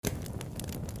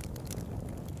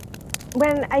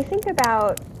When I think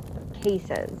about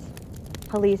cases,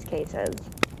 police cases,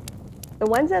 the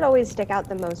ones that always stick out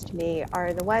the most to me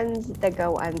are the ones that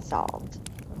go unsolved,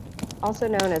 also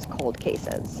known as cold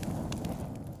cases.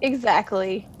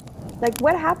 Exactly. Like,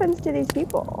 what happens to these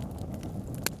people?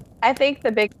 I think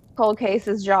the big cold case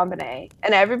is JonBenet,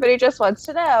 and everybody just wants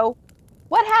to know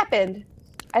what happened.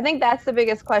 I think that's the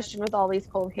biggest question with all these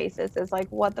cold cases is like,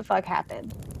 what the fuck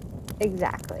happened?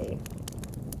 Exactly.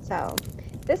 So,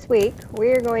 this week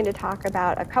we're going to talk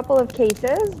about a couple of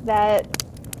cases that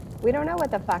we don't know what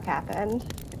the fuck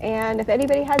happened. And if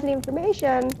anybody has any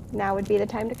information, now would be the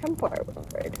time to come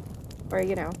forward. Or,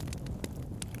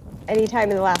 anytime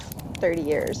in the last 30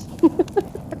 years.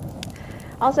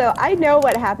 Also, I know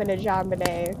what happened to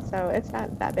JonBenet, so it's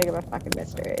not that big of a fucking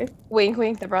mystery. Wink,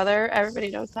 wink, the brother.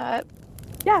 Everybody knows that.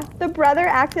 Yeah, the brother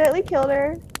accidentally killed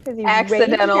her because he raged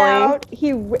Accidentally, out.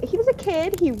 He was a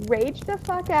kid. He raged the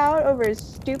fuck out over his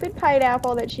stupid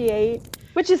pineapple that she ate.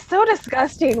 which is so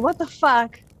disgusting. What the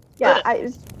fuck? Yeah,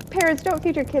 parents don't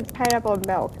feed your kids pineapple and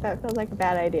milk. That feels like a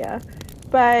bad idea.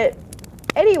 But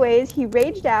anyways, he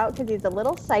raged out because he's a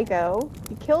little psycho.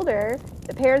 He killed her.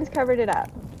 The parents covered it up.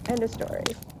 End of story.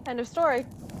 End of story.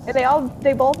 And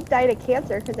they both died of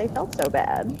cancer because they felt so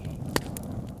bad.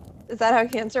 Is that how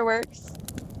cancer works?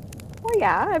 Well,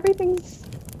 yeah, everything's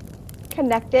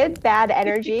connected. Bad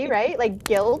energy, right? Like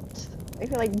guilt. I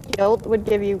feel like guilt would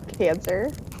give you cancer.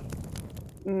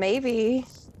 Maybe.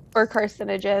 Or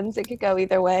carcinogens. It could go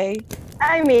either way.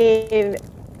 I mean,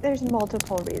 there's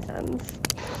multiple reasons.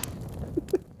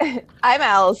 I'm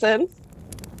Allison.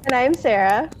 And I'm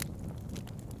Sarah.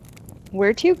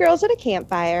 We're two girls at a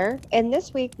campfire, and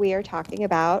this week we are talking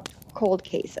about cold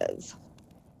cases.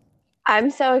 I'm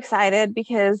so excited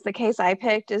because the case I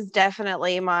picked is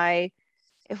definitely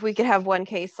if we could have one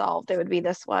case solved, it would be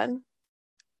this one.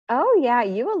 Oh, yeah,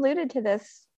 you alluded to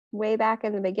this way back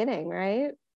in the beginning,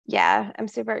 right? Yeah, I'm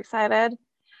super excited.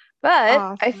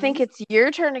 But I think Awesome. it's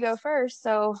your turn to go first.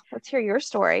 So let's hear your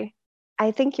story.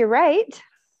 I think you're right.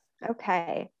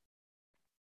 Okay.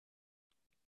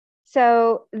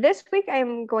 So this week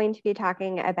I'm going to be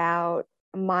talking about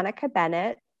Monica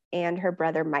Bennett and her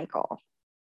brother Michael.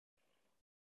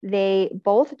 They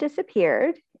both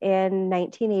disappeared in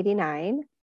 1989.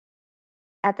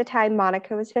 At the time,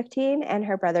 Monica was 15 and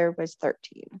her brother was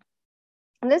 13.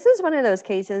 And this is one of those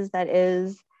cases that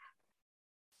is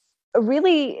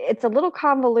really, it's a little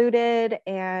convoluted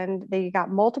and they got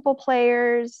multiple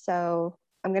players. So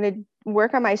I'm going to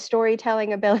work on my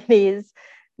storytelling abilities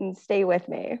and stay with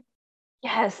me.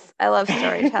 Yes, I love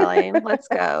storytelling. Let's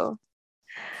go.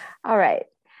 All right.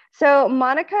 So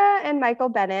Monica and Michael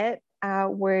Bennett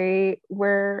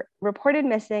were reported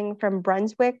missing from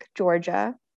Brunswick,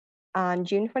 Georgia on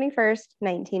June 21st,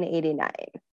 1989.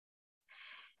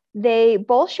 They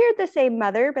both shared the same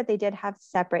mother, but they did have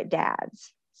separate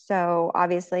dads. So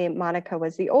obviously, Monica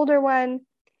was the older one.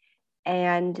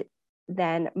 And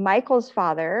then Michael's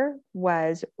father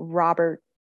was Robert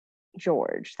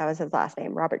George. That was his last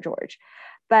name, Robert George.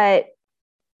 But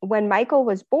when Michael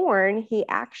was born,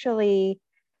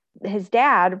 his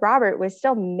dad, Robert, was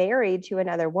still married to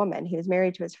another woman. He was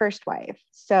married to his first wife.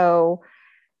 So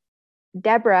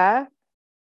Deborah,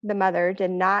 the mother,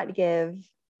 did not give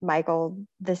Michael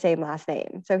the same last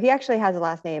name. So he actually has a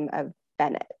last name of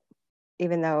Bennett,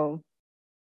 even though,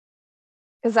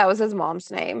 Because that was his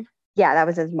mom's name. yeah, that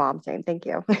was his mom's name. Thank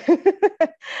you.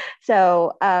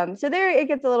 So there it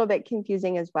gets a little bit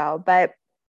confusing as well. But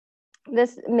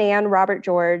this man, Robert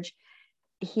George,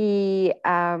 he,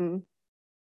 at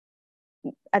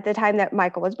the time that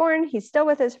Michael was born, he's still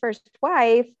with his first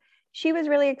wife. She was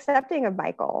really accepting of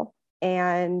Michael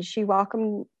and she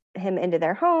welcomed him into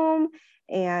their home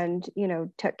and,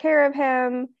 took care of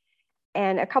him.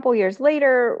 And a couple years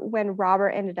later, when Robert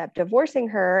ended up divorcing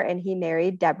her and he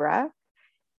married Deborah,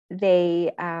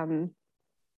 they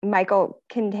Michael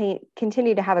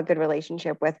continued to have a good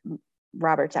relationship with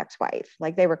Robert's ex-wife.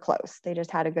 Like they were close. They just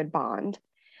had a good bond.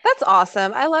 That's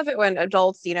awesome. I love it when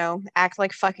adults, act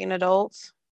like fucking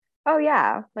adults. Oh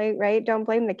yeah, like right. Don't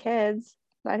blame the kids.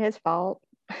 Not his fault.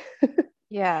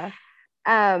 Yeah.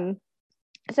 um,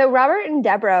 so Robert and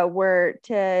Deborah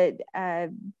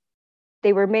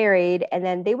they were married, and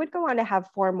then they would go on to have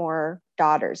four more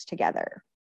daughters together.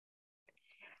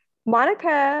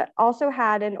 Monica also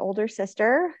had an older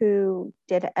sister who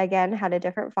did again had a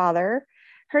different father.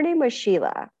 Her name was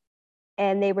Sheila,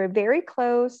 and they were very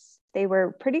close. They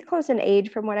were pretty close in age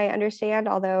from what I understand,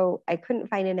 although I couldn't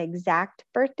find an exact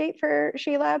birth date for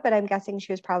Sheila, but I'm guessing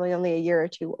she was probably only a year or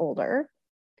two older.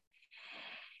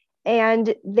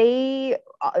 And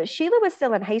Sheila was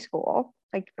still in high school.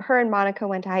 like her and Monica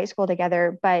went to high school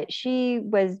together, but she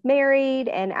was married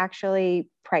and actually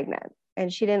pregnant,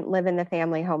 and she didn't live in the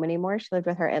family home anymore. She lived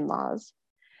with her in-laws.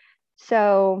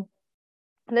 So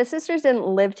the sisters didn't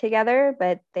live together,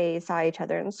 but they saw each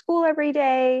other in school every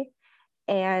day.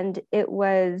 And it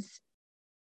was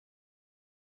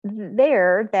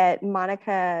there that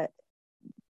Monica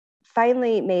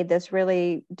finally made this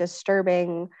really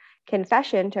disturbing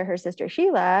confession to her sister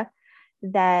Sheila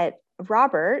that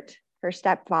Robert, her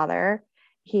stepfather,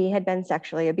 he had been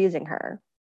sexually abusing her.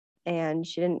 And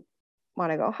she didn't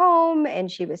want to go home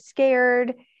and she was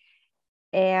scared.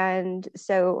 And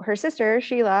so her sister,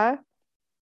 Sheila,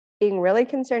 being really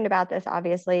concerned about this,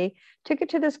 obviously, took it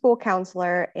to the school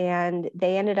counselor and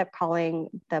they ended up calling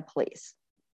the police.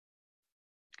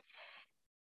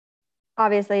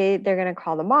 Obviously, they're going to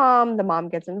call the mom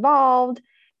gets involved.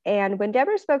 And when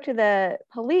Deborah spoke to the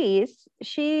police,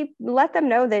 she let them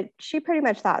know that she pretty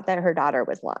much thought that her daughter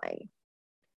was lying.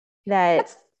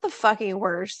 That's the fucking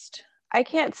worst. I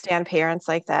can't stand parents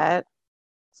like that.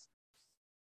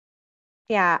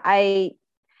 Yeah,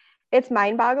 it's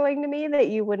mind-boggling to me that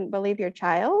you wouldn't believe your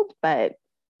child, but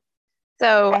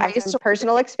so I have some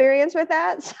personal experience with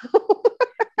that. So.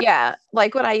 Yeah,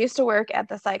 like when I used to work at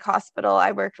the psych hospital,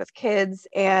 I worked with kids,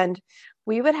 and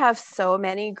we would have so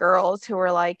many girls who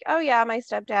were like, oh yeah, my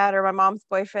stepdad or my mom's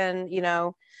boyfriend,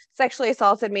 sexually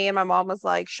assaulted me, and my mom was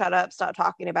like, shut up, stop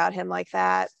talking about him like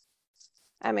that.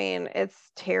 I mean, it's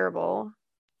terrible.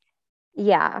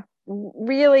 Yeah,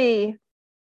 really,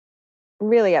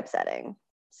 really upsetting.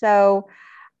 So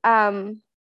after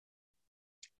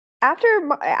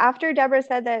Deborah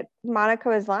said that Monica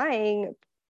was lying,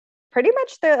 pretty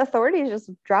much the authorities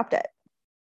just dropped it.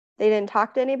 They didn't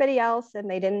talk to anybody else, and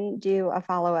they didn't do a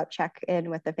follow-up check-in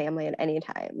with the family at any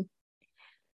time.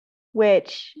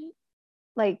 Which,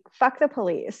 like, fuck the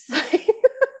police.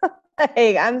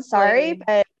 Like, I'm sorry,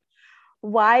 but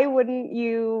why wouldn't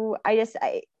you?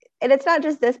 And it's not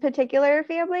just this particular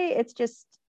family. It's just,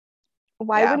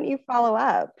 why wouldn't you follow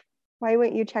up? Why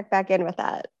wouldn't you check back in with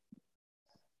that?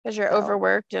 Because you're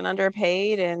overworked and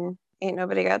underpaid, and ain't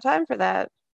nobody got time for that.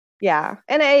 Yeah.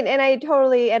 And I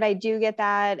totally, and I do get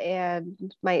that.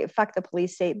 And my fuck the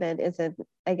police statement isn't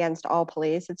against all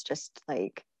police. It's just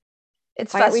like,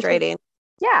 it's frustrating.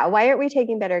 Why aren't we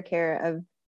taking better care of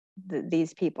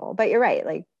these people? But you're right.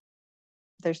 Like,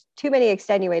 there's too many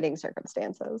extenuating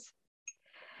circumstances.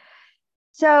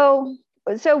 So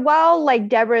while like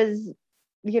Deborah's,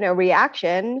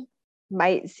 reaction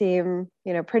might seem,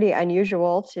 pretty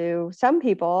unusual to some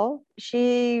people,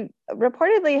 she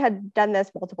reportedly had done this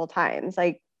multiple times.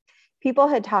 Like, people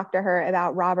had talked to her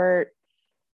about Robert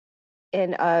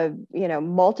in a,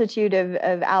 multitude of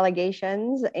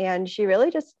allegations, and she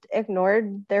really just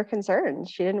ignored their concerns.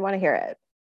 She didn't want to hear it.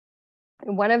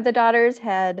 One of the daughters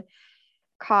had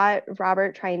caught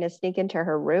Robert trying to sneak into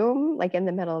her room, like in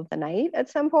the middle of the night at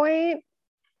some point.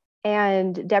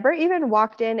 And Deborah even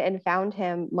walked in and found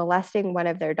him molesting one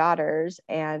of their daughters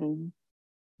and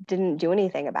didn't do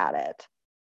anything about it.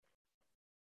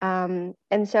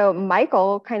 And so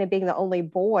Michael, kind of being the only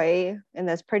boy in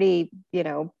this pretty,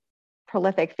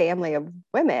 prolific family of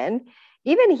women,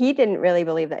 even he didn't really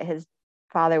believe that his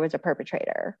father was a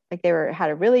perpetrator. Like, they had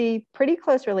a really pretty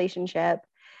close relationship.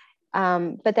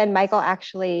 But then Michael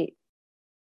actually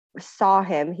saw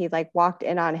him. He like walked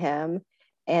in on him,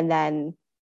 and then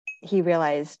he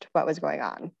realized what was going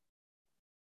on.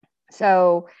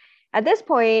 So at this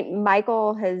point,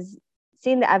 Michael has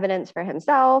seen the evidence for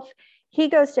himself. He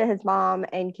goes to his mom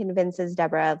and convinces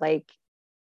Deborah, like,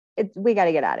 we got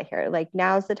to get out of here. Like,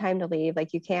 now's the time to leave.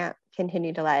 Like, you can't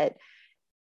continue to let,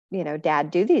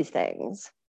 dad do these things.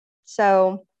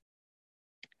 So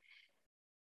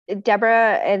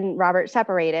Deborah and Robert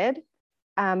separated,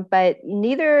 but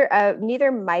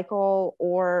neither Michael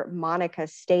or Monica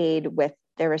stayed with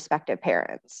their respective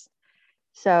parents.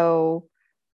 So,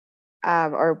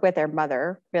 or with their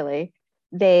mother, really.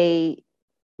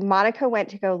 Monica went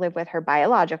to go live with her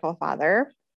biological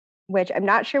father, which I'm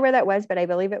not sure where that was, but I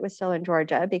believe it was still in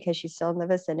Georgia because she's still in the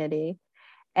vicinity.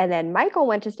 And then Michael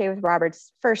went to stay with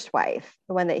Robert's first wife,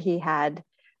 the one that he had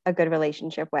a good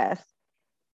relationship with.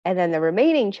 And then the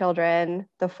remaining children,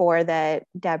 the 4 that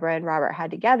Deborah and Robert had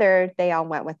together, they all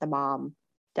went with the mom,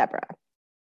 Deborah.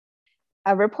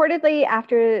 Reportedly,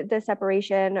 after the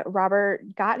separation,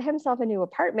 Robert got himself a new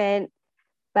apartment,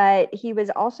 but he was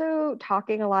also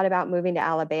talking a lot about moving to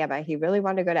Alabama. He really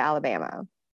wanted to go to Alabama.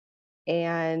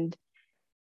 And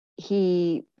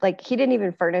he didn't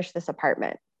even furnish this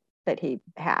apartment that he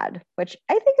had, which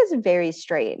I think is a very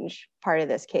strange part of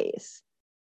this case.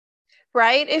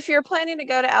 Right? If you're planning to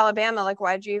go to Alabama, like,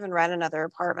 why'd you even rent another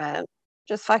apartment?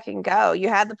 just fucking go. You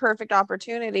had the perfect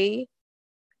opportunity.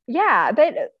 Yeah,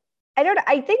 but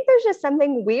I think there's just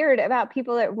something weird about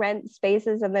people that rent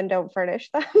spaces and then don't furnish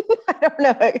them. I don't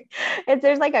know.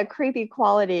 There's like a creepy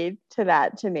quality to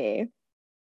that to me.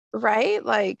 Right?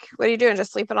 Like, what are you doing?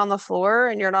 Just sleeping on the floor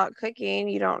and you're not cooking.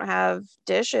 You don't have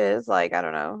dishes. Like, I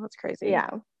don't know. That's crazy. Yeah.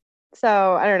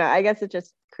 So I don't know. I guess it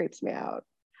just creeps me out.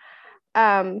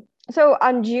 So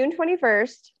on June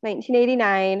 21st,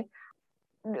 1989,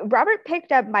 Robert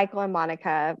picked up Michael and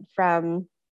Monica from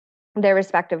their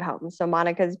respective homes. So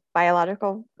Monica's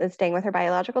biological is staying with her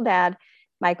biological dad.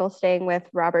 Michael's staying with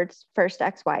Robert's first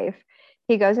ex-wife.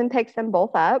 He goes and picks them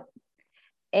both up.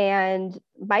 And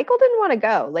Michael didn't want to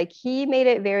go. Like he made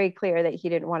it very clear that he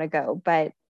didn't want to go.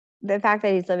 But the fact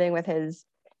that he's living with his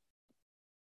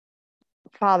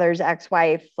father's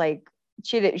ex-wife, like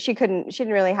she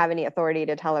didn't really have any authority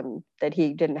to tell him that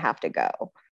he didn't have to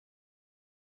go.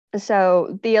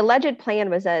 So the alleged plan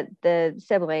was that the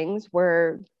siblings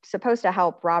were supposed to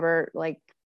help Robert like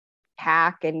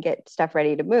pack and get stuff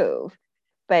ready to move.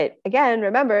 But again,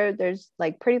 remember, there's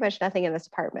like pretty much nothing in this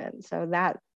apartment. So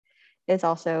that is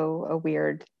also a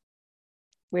weird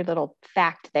little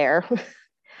fact there.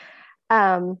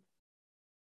 um,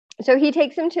 so he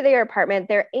takes them to their apartment.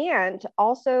 Their aunt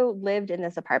also lived in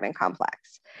this apartment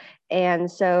complex.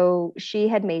 And so she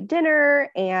had made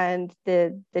dinner, and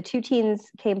the two teens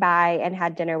came by and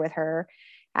had dinner with her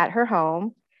at her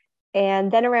home.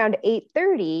 And then around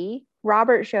 8:30,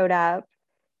 Robert showed up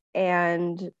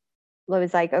and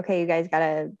was like, okay, you guys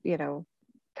gotta,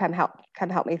 come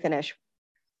help me finish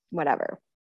whatever.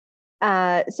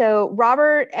 So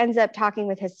Robert ends up talking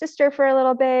with his sister for a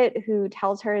little bit, who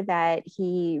tells her that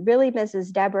he really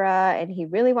misses Deborah and he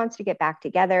really wants to get back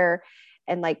together.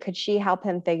 And like, could she help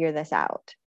him figure this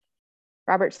out?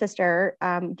 Robert's sister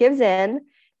gives in.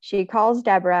 She calls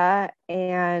Deborah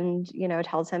and,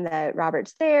 tells him that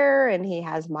Robert's there and he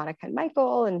has Monica and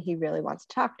Michael and he really wants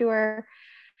to talk to her.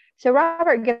 So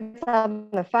Robert gets on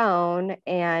the phone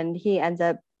and he ends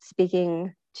up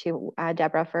speaking to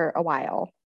Deborah for a while.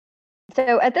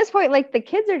 So at this point, like the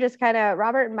kids are just kind of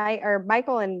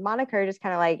Michael and Monica are just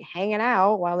kind of like hanging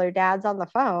out while their dad's on the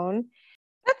phone.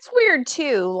 That's weird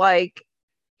too. Like,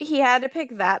 he had to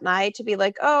pick that night to be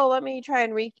like, oh, let me try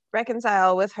and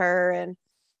reconcile with her, and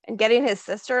getting his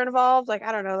sister involved. Like,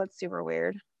 I don't know. That's super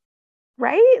weird.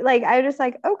 Right? Like I just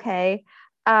like, okay.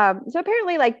 So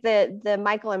apparently like the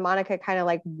Michael and Monica kind of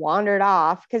like wandered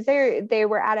off because they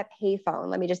were at a payphone.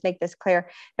 Let me just make this clear.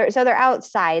 They're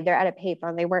outside, they're at a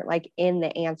payphone. They weren't like in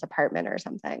the aunt's apartment or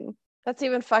something. That's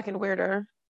even fucking weirder.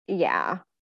 Yeah.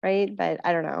 Right. But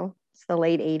I don't know. It's the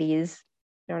late 80s.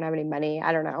 They don't have any money.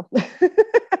 I don't know.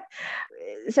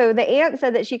 So the aunt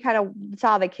said that she kind of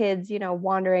saw the kids,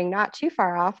 wandering not too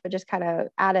far off, but just kind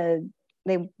of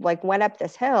they like went up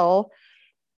this hill.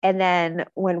 And then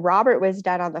when Robert was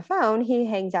done on the phone, he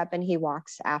hangs up and he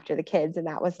walks after the kids. And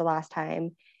that was the last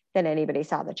time that anybody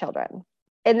saw the children.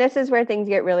 And this is where things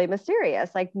get really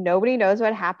mysterious. Like nobody knows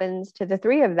what happens to the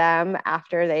three of them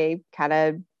after they kind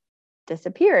of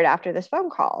disappeared after this phone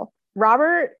call.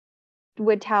 Robert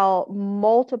would tell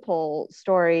multiple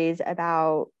stories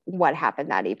about what happened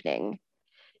that evening.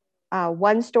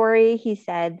 One story, he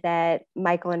said that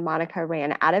Michael and Monica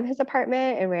ran out of his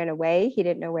apartment and ran away. He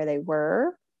didn't know where they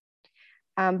were.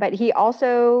 But he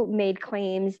also made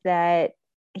claims that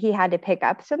he had to pick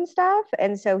up some stuff.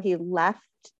 And so he left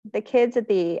the kids at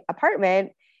the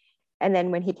apartment. And then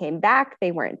when he came back,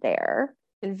 they weren't there.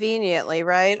 Conveniently,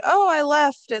 right? Oh, I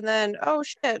left, and then, oh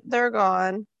shit, they're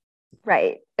gone.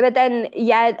 Right. But then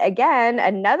yet again,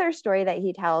 another story that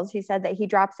he tells, he said that he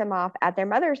drops them off at their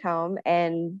mother's home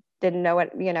and didn't know what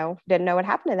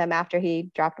happened to them after he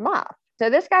dropped them off. So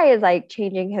this guy is like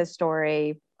changing his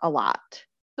story a lot.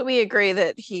 So we agree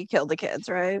that he killed the kids,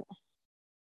 right?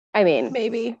 I mean,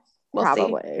 maybe. We'll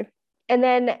probably. See. And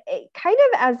then kind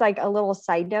of as like a little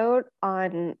side note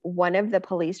on one of the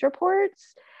police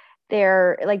reports,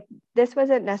 there like this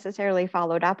wasn't necessarily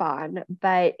followed up on,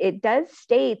 but it does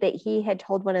state that he had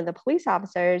told one of the police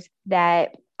officers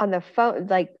that on the phone,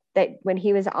 like that when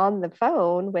he was on the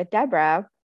phone with Deborah,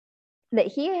 that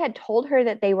he had told her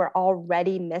that they were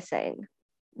already missing.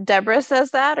 Deborah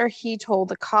says that, or he told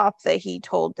the cop that he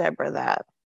told Deborah that?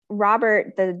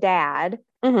 Robert, the dad,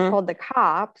 told the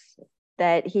cops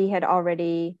that he had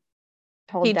already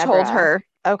told Deborah. Told her.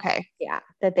 Okay. Yeah,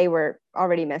 that they were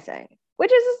already missing.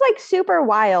 Which is just like super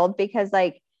wild because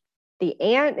like the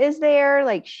aunt is there,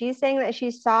 like she's saying that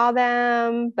she saw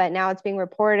them, but now it's being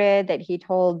reported that he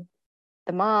told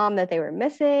the mom that they were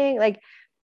missing. Like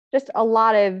just a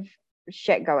lot of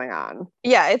shit going on.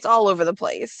 Yeah, it's all over the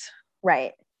place.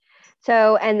 Right.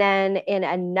 So, and then in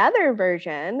another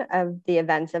version of the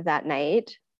events of that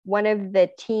night, one of the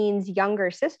teen's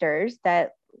younger sisters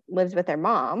that lives with their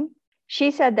mom,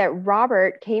 she said that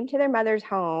Robert came to their mother's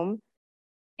home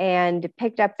and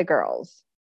picked up the girls.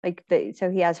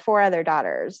 So he has four other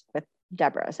daughters with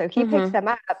Deborah. So he picks Mm-hmm. them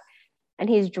up and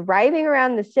he's driving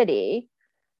around the city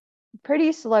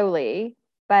pretty slowly,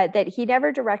 but that he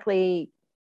never directly,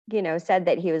 said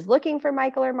that he was looking for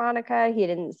Michael or Monica. He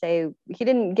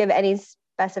didn't give any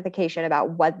specification about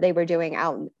what they were doing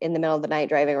out in the middle of the night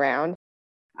driving around.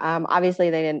 Obviously,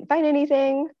 they didn't find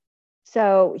anything.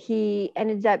 So he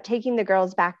ended up taking the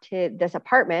girls back to this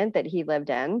apartment that he lived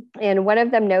in. And one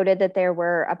of them noted that there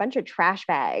were a bunch of trash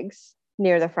bags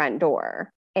near the front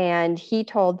door. And he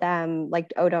told them,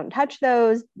 like, oh, don't touch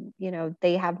those.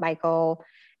 They have Michael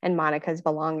and Monica's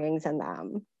belongings in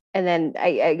them. And then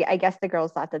I guess the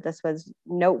girls thought that this was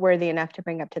noteworthy enough to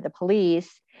bring up to the police.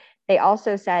 They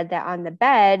also said that on the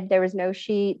bed, there was no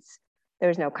sheets, there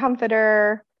was no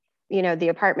comforter. The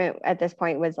apartment at this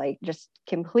point was like just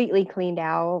completely cleaned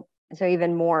out. So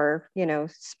even more,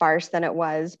 sparse than it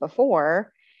was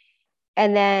before.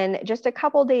 And then just a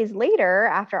couple days later,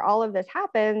 after all of this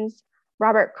happens,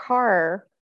 Robert Carr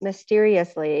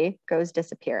mysteriously goes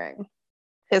disappearing.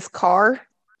 His car?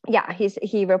 Yeah,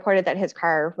 he reported that his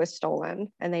car was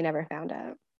stolen and they never found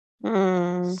it.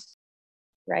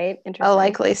 Right? Interesting. A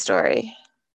likely story.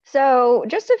 So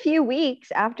just a few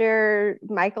weeks after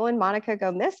Michael and Monica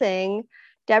go missing,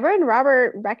 Deborah and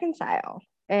Robert reconcile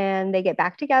and they get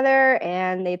back together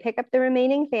and they pick up the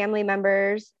remaining family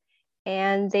members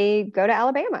and they go to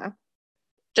Alabama.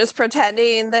 Just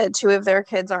pretending that two of their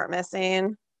kids aren't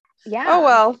missing. Yeah. Oh,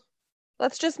 well,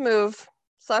 let's just move.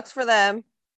 Sucks for them.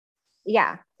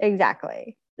 Yeah,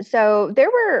 exactly. So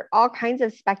there were all kinds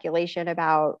of speculation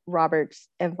about Robert's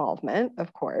involvement,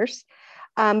 of course.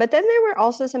 But then there were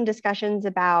also some discussions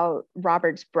about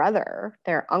Robert's brother,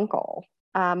 their uncle.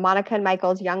 Monica and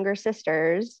Michael's younger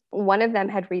sisters, one of them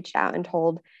had reached out and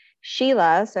told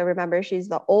Sheila. So remember, she's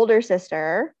the older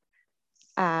sister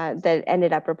that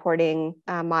ended up reporting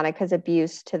Monica's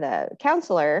abuse to the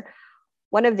counselor.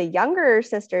 One of the younger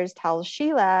sisters tells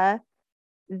Sheila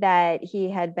that he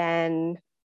had been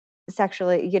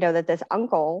sexually, that this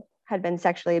uncle had been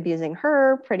sexually abusing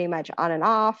her pretty much on and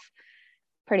off,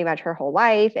 pretty much her whole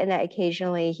life, and that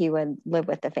occasionally he would live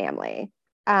with the family.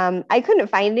 I couldn't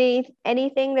find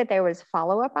anything that there was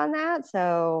follow-up on that.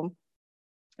 So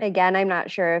again, I'm not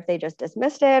sure if they just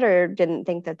dismissed it or didn't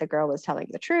think that the girl was telling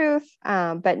the truth.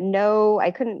 But no,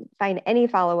 I couldn't find any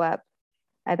follow-up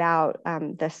about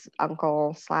this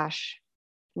uncle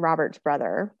 / Robert's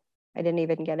brother. I didn't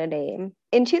even get a name.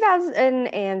 In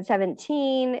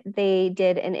 2017, they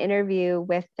did an interview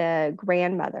with the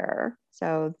grandmother,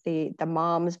 so the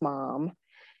mom's mom,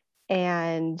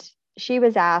 and she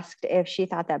was asked if she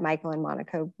thought that Michael and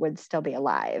Monica would still be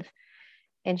alive.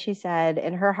 And she said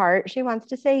in her heart, she wants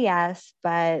to say yes,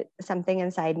 but something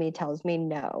inside me tells me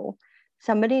no.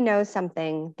 Somebody knows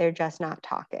something, they're just not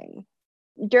talking.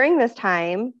 During this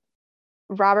time,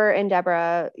 Robert and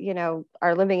Deborah,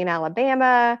 are living in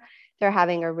Alabama. They're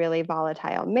having a really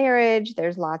volatile marriage.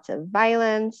 There's lots of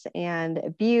violence and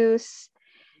abuse.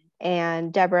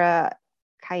 And Deborah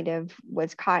kind of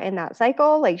was caught in that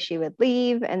cycle. Like she would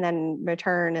leave and then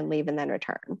return and leave and then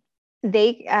return.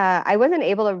 I wasn't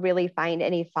able to really find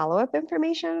any follow-up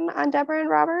information on Deborah and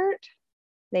Robert.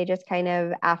 They just kind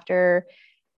of, after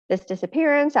this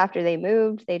disappearance, after they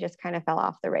moved, they just kind of fell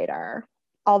off the radar.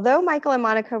 Although Michael and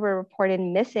Monica were reported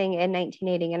missing in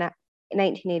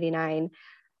 1989,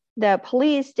 the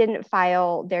police didn't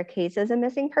file their case as a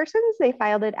missing persons. They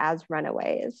filed it as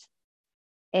runaways.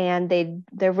 And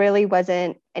there really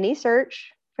wasn't any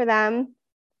search for them.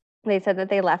 They said that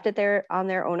they left it there on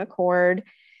their own accord,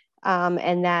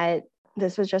 and that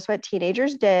this was just what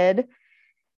teenagers did.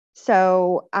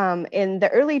 So in the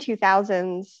early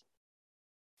 2000s,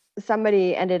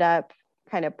 somebody ended up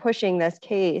kind of pushing this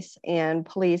case, and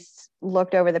police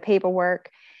looked over the paperwork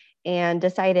and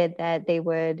decided that they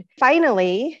would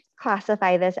finally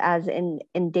classify this as an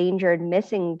endangered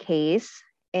missing case,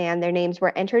 and their names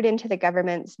were entered into the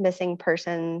government's missing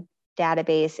person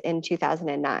database in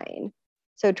 2009.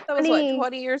 So 20, that was what,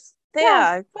 20 years?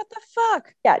 Yeah. What the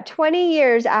fuck? Yeah, 20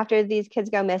 years after these kids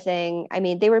go missing, I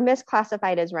mean, they were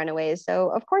misclassified as runaways. So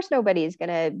of course, nobody's going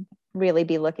to really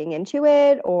be looking into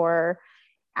it or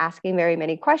asking very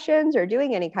many questions or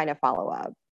doing any kind of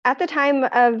follow-up. At the time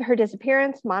of her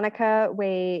disappearance, Monica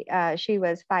she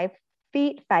was 5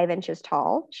 feet 5 inches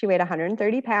tall. She weighed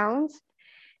 130 pounds.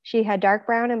 She had dark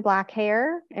brown and black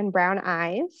hair and brown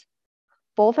eyes.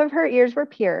 Both of her ears were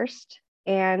pierced,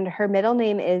 and her middle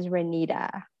name is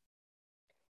Renita.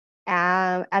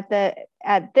 At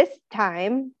this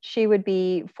time, she would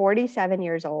be 47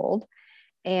 years old,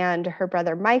 and her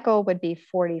brother Michael would be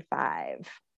 45.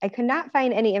 I could not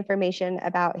find any information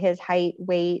about his height,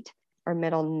 weight, or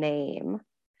middle name.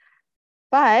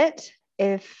 But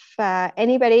if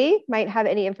anybody might have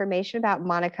any information about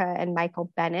Monica and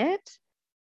Michael Bennett,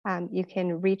 you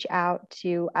can reach out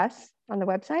to us on the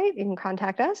website. You can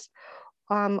contact us,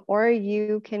 or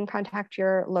you can contact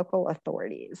your local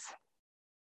authorities.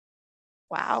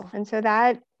 Wow. And so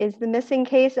that is the missing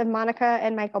case of Monica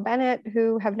and Michael Bennett,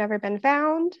 who have never been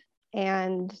found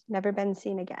and never been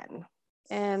seen again.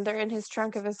 And they're in his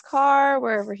trunk of his car,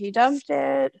 wherever he dumped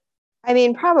it. I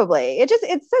mean, probably.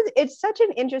 It's such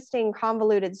an interesting,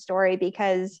 convoluted story,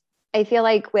 because I feel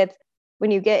like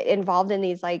when you get involved in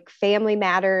these like family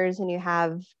matters and you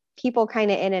have people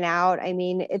kind of in and out, I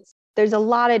mean, there's a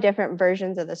lot of different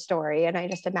versions of the story. And I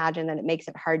just imagine that it makes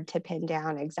it hard to pin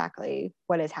down exactly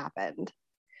what has happened.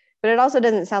 But it also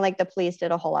doesn't sound like the police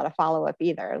did a whole lot of follow-up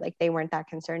either. Like they weren't that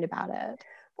concerned about it.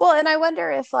 Well, and I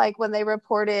wonder if, like, when they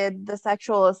reported the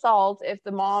sexual assault, if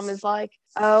the mom is like,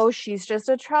 oh, she's just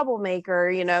a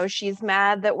troublemaker, she's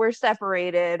mad that we're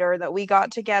separated or that we got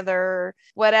together,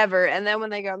 whatever. And then when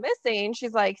they go missing,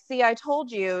 she's like, see, I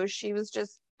told you, she was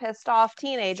just pissed off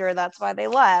teenager. That's why they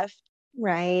left.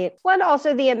 Right. Well, and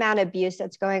also the amount of abuse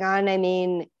that's going on. I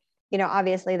mean,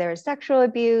 obviously there was sexual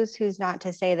abuse. Who's not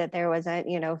to say that there wasn't,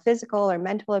 physical or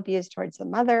mental abuse towards the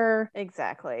mother?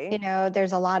 Exactly.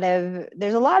 There's a lot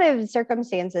of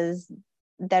circumstances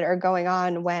that are going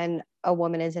on when a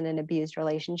woman is in an abused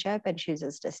relationship and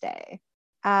chooses to stay.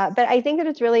 But I think that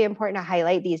it's really important to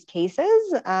highlight these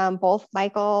cases. Both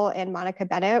Michael and Monica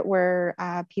Bennett were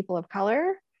people of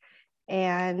color,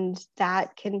 and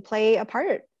that can play a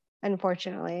part,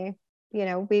 unfortunately.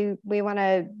 We want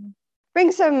to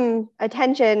bring some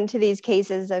attention to these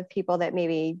cases of people that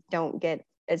maybe don't get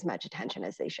as much attention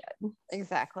as they should.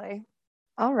 Exactly.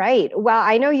 All right. Well,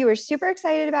 I know you were super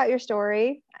excited about your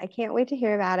story. I can't wait to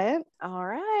hear about it. All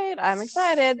right. I'm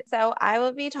excited. So I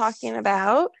will be talking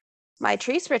about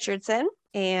Mitrice Richardson,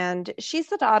 and she's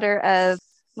the daughter of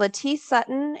Latisse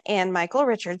Sutton and Michael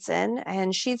Richardson,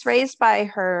 and she's raised by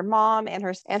her mom and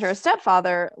her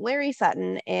stepfather, Larry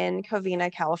Sutton, in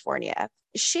Covina, California.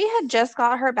 She had just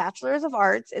got her Bachelor's of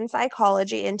Arts in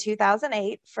Psychology in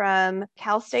 2008 from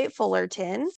Cal State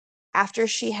Fullerton, after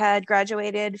she had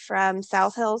graduated from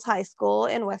South Hills High School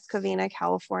in West Covina,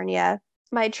 California.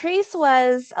 Mitrice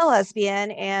was a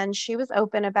lesbian, and she was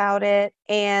open about it.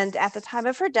 And at the time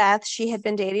of her death, she had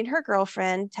been dating her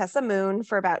girlfriend, Tessa Moon,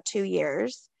 for about 2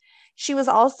 years. She was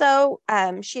also,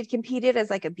 she had competed as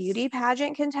like a beauty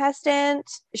pageant contestant.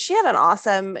 She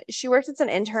worked as an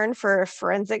intern for a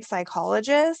forensic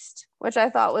psychologist, which I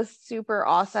thought was super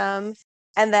awesome.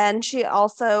 And then she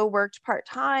also worked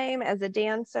part-time as a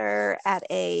dancer at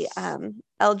a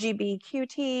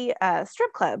LGBTQ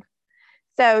strip club.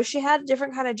 So she had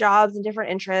different kind of jobs and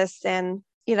different interests, and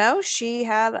she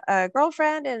had a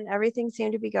girlfriend and everything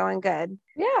seemed to be going good.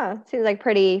 Yeah, seems like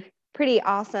pretty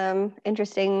awesome,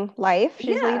 interesting life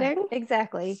she's leading.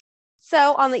 Exactly.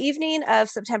 So on the evening of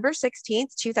September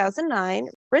 16th, 2009,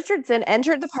 Richardson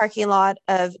entered the parking lot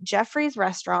of Jeffrey's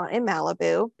restaurant in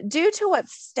Malibu. Due to what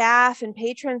staff and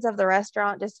patrons of the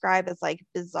restaurant describe as like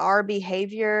bizarre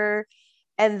behavior,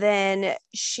 and then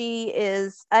she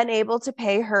is unable to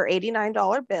pay her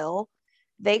 $89 bill,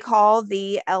 they call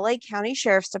the LA County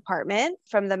Sheriff's Department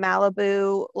from the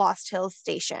Malibu Lost Hills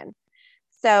station.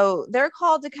 So they're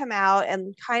called to come out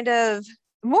and kind of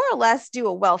more or less do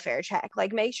a welfare check,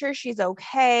 like make sure she's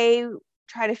okay,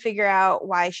 try to figure out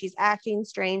why she's acting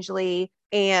strangely,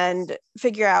 and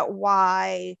figure out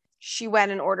why she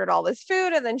went and ordered all this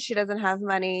food and then she doesn't have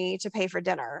money to pay for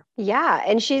dinner. Yeah,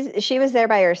 and she was there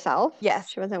by herself? Yes.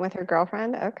 She wasn't with her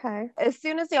girlfriend? Okay. As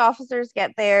soon as the officers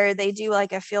get there, they do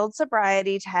like a field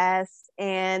sobriety test,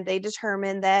 and they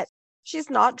determine that she's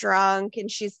not drunk and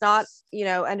she's not,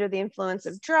 under the influence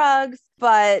of drugs,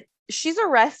 but she's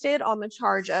arrested on the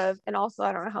charge of, and also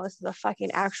I don't know how this is a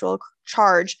fucking actual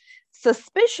charge,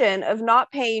 suspicion of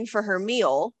not paying for her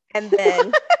meal. And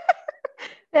then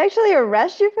they actually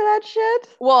arrest you for that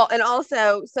shit? Well, and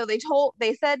also, so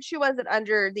they said she wasn't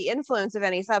under the influence of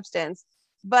any substance,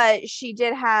 but she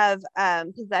did have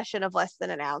possession of less than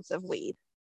an ounce of weed.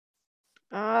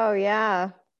 Oh yeah,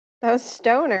 those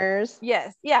stoners.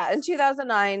 Yes, yeah. In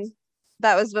 2009,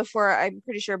 that was before, I'm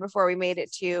pretty sure before we made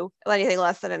it to anything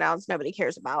less than an ounce, nobody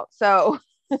cares about. So,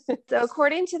 so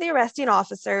according to the arresting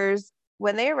officers,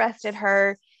 when they arrested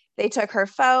her, they took her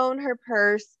phone, her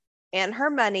purse, and her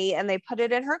money, and they put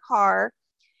it in her car.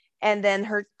 And then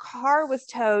her car was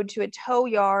towed to a tow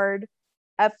yard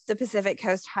up the Pacific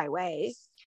Coast Highway.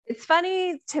 It's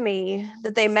funny to me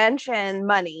that they mention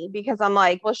money because I'm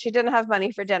like, well, she didn't have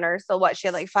money for dinner. So what? She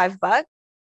had like $5.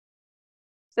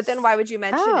 But then why would you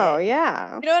mention it? Oh,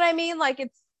 yeah. You know what I mean? Like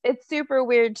it's super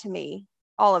weird to me,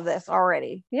 all of this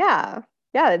already. Yeah.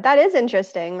 Yeah, that is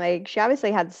interesting. Like she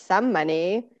obviously had some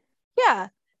money. Yeah.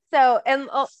 So and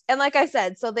like I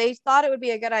said, so they thought it would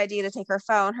be a good idea to take her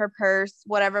phone, her purse,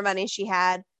 whatever money she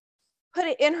had, put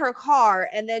it in her car,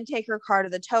 and then take her car to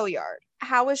the tow yard.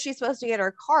 How was she supposed to get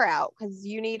her car out? Because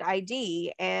you need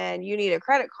ID and you need a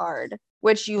credit card,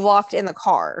 which you locked in the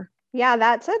car. Yeah,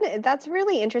 that's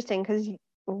really interesting because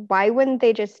why wouldn't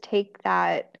they just take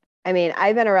that? I mean,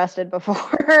 I've been arrested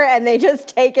before and they just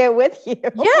take it with you.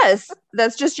 Yes,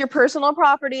 that's just your personal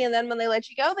property. And then when they let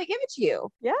you go, they give it to you.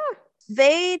 Yeah.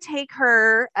 They take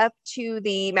her up to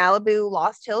the Malibu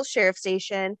Lost Hills Sheriff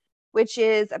Station, which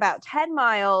is about 10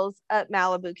 miles up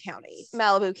Malibu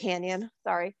Canyon.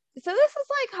 Sorry. So this is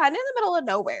like kind of in the middle of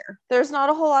nowhere. There's not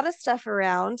a whole lot of stuff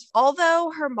around.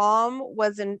 Although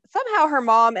somehow her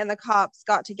mom and the cops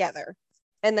got together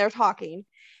and they're talking.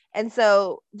 And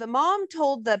so the mom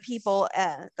told the people,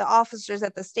 the officers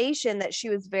at the station, that she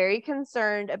was very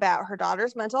concerned about her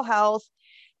daughter's mental health.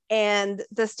 And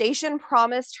the station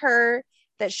promised her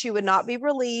that she would not be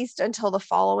released until the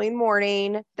following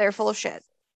morning. They're full of shit.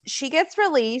 She gets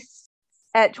released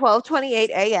at 12:28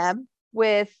 a.m.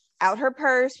 without her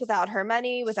purse, without her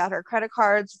money, without her credit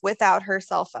cards, without her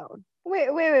cell phone.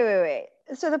 Wait.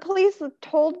 So the police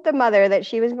told the mother that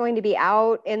she was going to be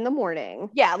out in the morning.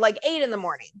 Yeah, like 8 in the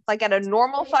morning, like at a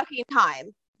normal fucking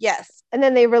time. Yes. And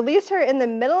then they released her in the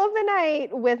middle of the night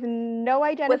with no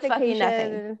identification. With fucking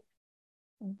nothing.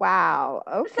 Wow.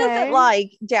 This Okay. isn't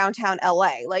like downtown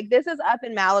LA. Like this is up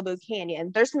in Malibu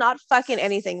Canyon. There's not fucking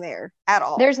anything there at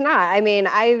all. There's not. I mean,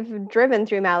 I've driven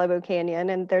through Malibu Canyon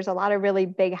and there's a lot of really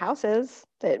big houses,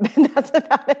 but that's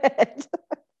about it.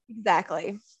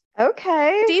 Exactly.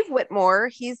 Okay. Steve Whitmore,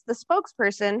 he's the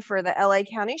spokesperson for the LA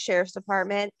County Sheriff's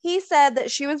Department. He said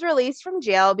that she was released from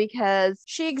jail because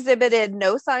she exhibited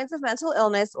no signs of mental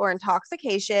illness or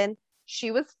intoxication.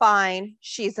 She was fine.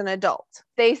 She's an adult.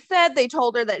 They said they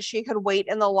told her that she could wait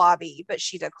in the lobby, but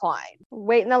she declined.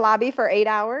 Wait in the lobby for 8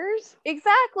 hours?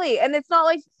 Exactly. And it's not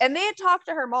like, and they had talked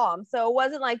to her mom. So it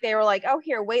wasn't like they were like, oh,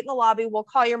 here, wait in the lobby. We'll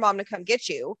call your mom to come get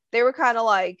you. They were kind of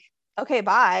like, okay,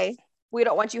 bye. We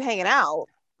don't want you hanging out.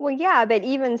 Well, yeah, but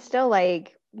even still,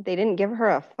 like, they didn't give her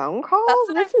a phone call?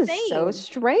 That's this is so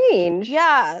strange.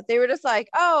 Yeah, they were just like,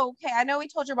 oh, okay, I know we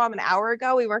told your mom an hour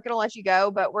ago we weren't going to let you go,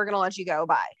 but we're going to let you go.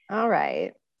 Bye. All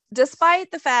right.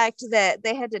 Despite the fact that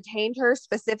they had detained her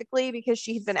specifically because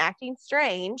she had been acting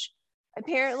strange,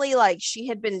 apparently, like, she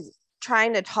had been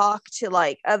trying to talk to,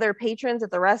 like, other patrons at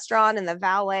the restaurant and the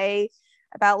valet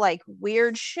about, like,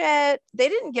 weird shit. They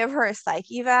didn't give her a psych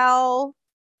eval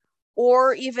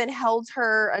or even held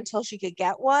her until she could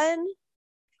get one,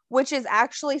 which is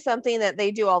actually something that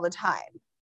they do all the time.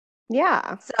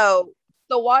 Yeah. So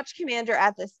the watch commander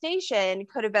at the station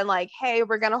could have been like, hey,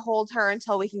 we're going to hold her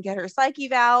until we can get her psych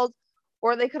eval,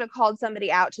 or they could have called somebody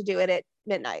out to do it at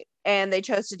midnight, and they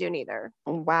chose to do neither.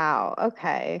 Wow.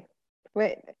 Okay.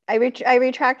 Wait, I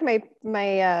retract my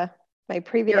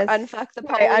previous. Your unfuck the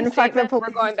police. Unfuck the police.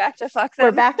 We're going back to fuck them.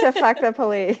 We're back to fuck the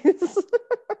police.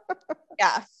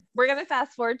 Yeah. We're going to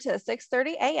fast forward to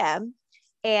 6:30 a.m.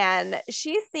 And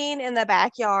she's seen in the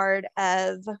backyard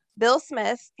of Bill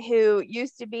Smith, who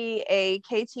used to be a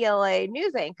KTLA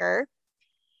news anchor.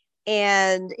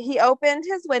 And he opened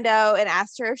his window and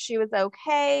asked her if she was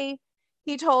okay.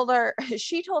 She told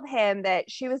him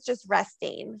that she was just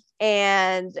resting.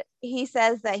 And he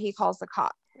says that he calls the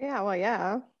cops. Yeah, well,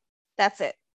 yeah. That's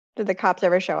it. Did the cops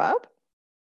ever show up?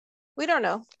 We don't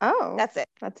know. Oh. That's it.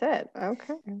 That's it.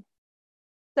 Okay.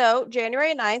 So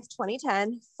January 9th,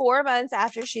 2010, 4 months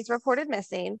after she's reported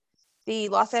missing, the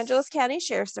Los Angeles County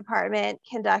Sheriff's Department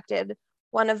conducted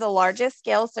one of the largest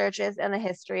scale searches in the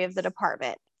history of the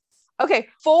department. Okay,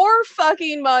 4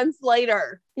 fucking months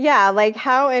later. Yeah, like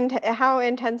how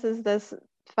intense is this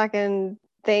fucking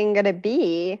thing gonna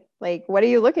be? Like, what are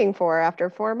you looking for after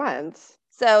 4 months?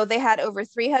 So they had over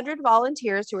 300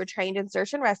 volunteers who were trained in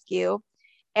search and rescue,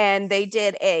 and they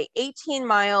did a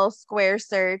 18-mile square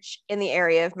search in the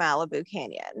area of Malibu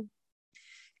Canyon.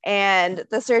 And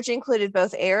the search included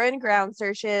both air and ground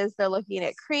searches. They're looking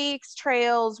at creeks,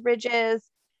 trails, ridges.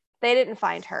 They didn't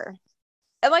find her.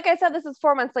 And like I said, this is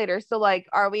 4 months later. So, like,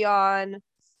 are we on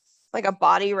like a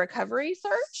body recovery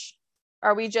search?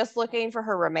 Are we just looking for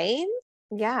her remains?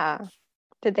 Yeah.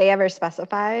 Did they ever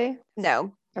specify?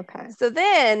 No. Okay. So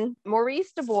then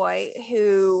Maurice Dubois,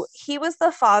 who he was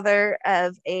the father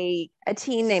of a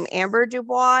teen named Amber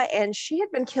Dubois, and she had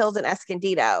been killed in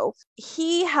Escondido.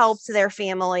 He helped their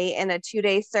family in a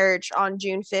 2-day search on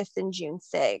June 5th and June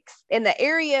 6th in the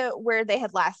area where they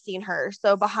had last seen her.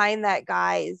 So behind that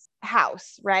guy's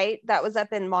house, right? That was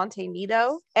up in Monte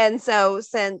Nido. And so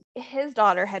since his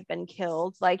daughter had been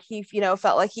killed, like he,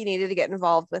 felt like he needed to get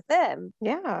involved with them.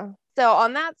 Yeah. So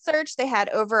on that search, they had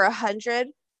over 100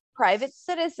 private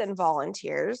citizen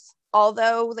volunteers.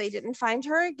 Although they didn't find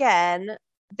her again,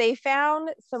 they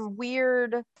found some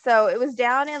weird. So it was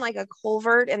down in like a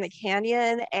culvert in the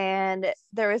canyon, and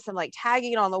there was some like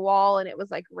tagging on the wall, and it was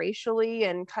like racially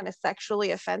and kind of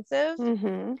sexually offensive.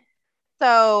 Mm-hmm.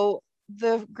 So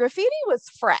the graffiti was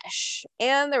fresh,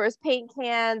 and there was paint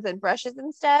cans and brushes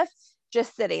and stuff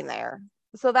just sitting there.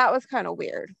 So that was kind of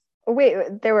weird. Wait,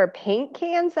 there were paint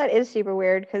cans? That is super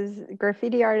weird because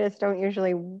graffiti artists don't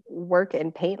usually work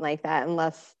in paint like that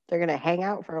unless they're going to hang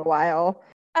out for a while.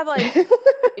 I'm like,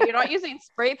 you're not using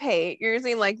spray paint. You're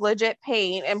using like legit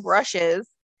paint and brushes,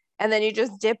 and then you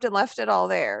just dipped and left it all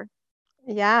there.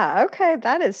 Yeah, okay,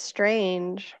 that is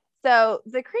strange. So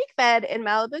the creek bed in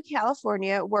Malibu,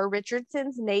 California, where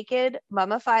Richardson's naked,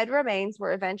 mummified remains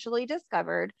were eventually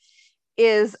discovered,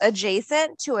 is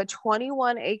adjacent to a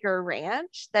 21-acre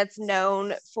ranch that's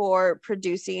known for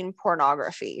producing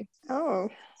pornography. Oh.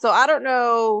 So I don't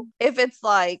know if it's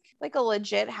like a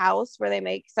legit house where they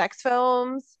make sex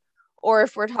films, or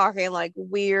if we're talking like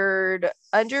weird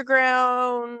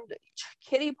underground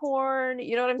kitty porn.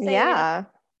 You know what I'm saying? Yeah.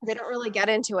 They don't really get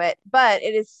into it, but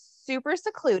it is super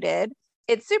secluded.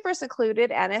 It's super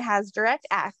secluded, and it has direct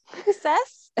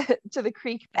access to the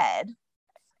creek bed.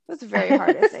 It's very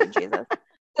hard to say, Jesus.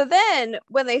 So then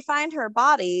when they find her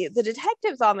body, the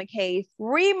detectives on the case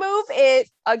remove it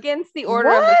against the order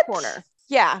of the coroner.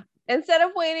 Yeah. Instead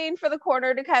of waiting for the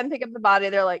coroner to come pick up the body,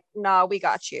 they're like, nah, we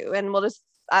got you. And we'll just,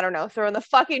 I don't know, throw in the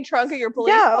fucking trunk of your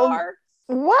police car.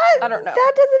 What? I don't know.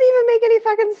 That doesn't even make any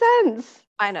fucking sense.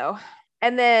 I know.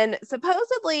 And then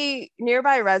supposedly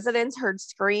nearby residents heard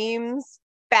screams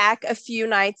back a few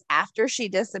nights after she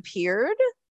disappeared.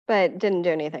 But didn't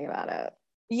do anything about it.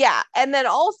 Yeah. And then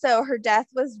also her death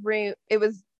was it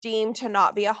was deemed to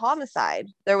not be a homicide.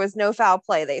 There was no foul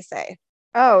play, they say.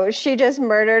 Oh, she just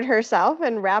murdered herself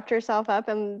and wrapped herself up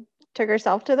and took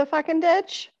herself to the fucking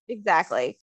ditch?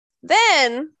 Exactly.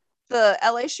 Then the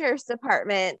LA Sheriff's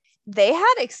Department, they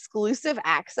had exclusive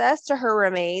access to her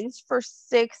remains for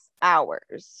 6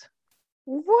 hours.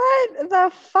 What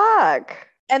the fuck?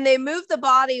 And they moved the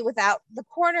body without the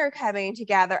coroner coming to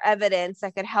gather evidence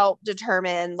that could help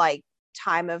determine like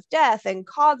time of death and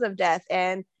cause of death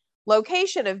and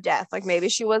location of death. Like maybe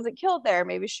she wasn't killed there,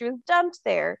 maybe she was dumped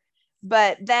there.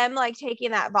 But them like taking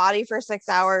that body for 6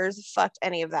 hours fucked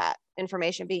any of that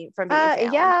information from being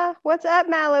found. Yeah. What's up,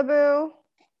 Malibu?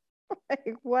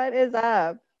 Like, what is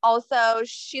up? Also,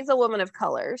 she's a woman of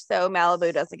color, so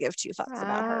Malibu doesn't give two fucks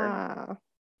about her.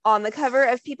 On the cover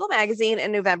of People magazine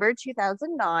in November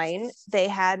 2009, they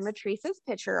had Matrice's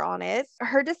picture on it.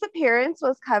 Her disappearance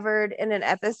was covered in an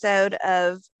episode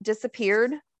of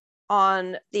Disappeared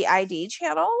on the ID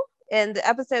channel. And the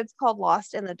episode's called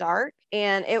Lost in the Dark.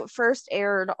 And it first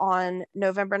aired on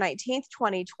November 19th,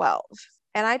 2012.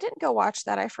 And I didn't go watch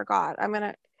that. I forgot. I'm going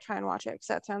to try and watch it because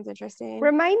that sounds interesting.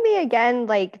 Remind me again,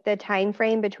 like the time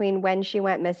frame between when she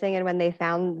went missing and when they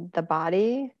found the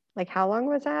body. Like, how long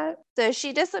was that? So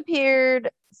she disappeared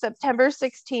September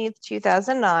 16th,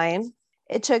 2009.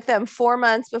 It took them 4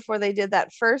 months before they did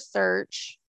that first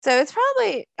search. So it's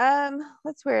probably,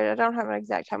 that's weird. I don't have an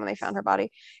exact time when they found her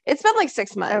body. It's been like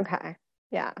 6 months. Okay.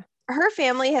 Yeah. Her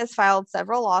family has filed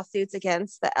several lawsuits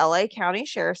against the LA County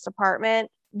Sheriff's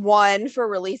Department. One for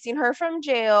releasing her from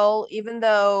jail, even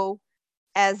though,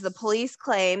 as the police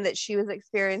claim, that she was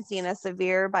experiencing a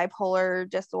severe bipolar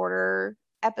disorder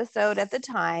episode at the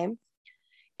time.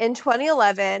 In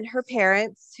 2011, her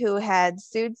parents, who had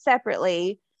sued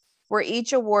separately, were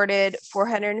each awarded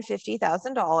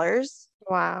 $450,000.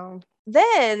 Wow.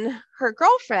 Then her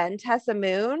girlfriend, Tessa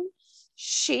Moon,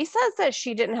 she says that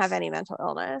she didn't have any mental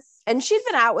illness, and she'd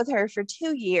been out with her for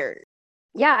 2 years.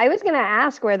 Yeah, I was going to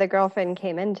ask where the girlfriend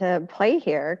came into play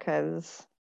here because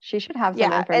she should have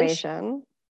some information.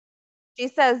 She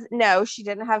says no, she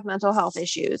didn't have mental health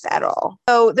issues at all.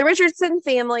 So the Richardson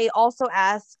family also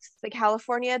asks the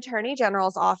California Attorney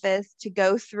General's office to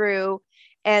go through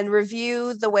and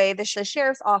review the way the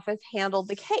sheriff's office handled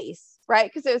the case,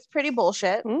 right? Because it was pretty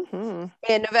bullshit. Mm-hmm.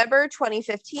 In November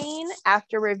 2015,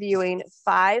 after reviewing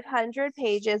 500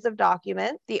 pages of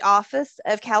documents, the Office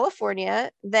of California,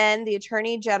 then the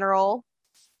Attorney General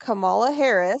Kamala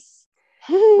Harris,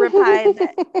 replied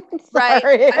that, right?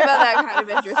 Sorry. I found that kind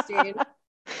of interesting.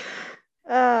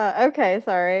 Okay,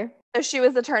 sorry. So she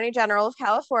was Attorney General of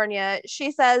California.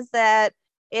 She says that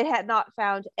it had not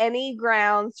found any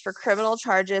grounds for criminal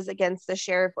charges against the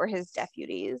sheriff or his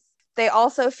deputies. They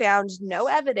also found no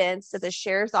evidence that the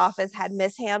sheriff's office had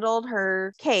mishandled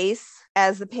her case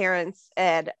as the parents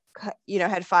had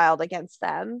filed against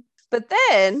them. But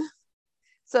then,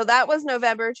 so that was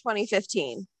November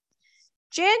 2015.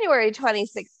 January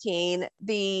 2016,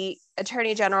 the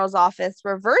Attorney General's office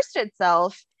reversed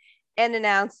itself and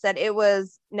announced that it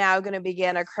was now going to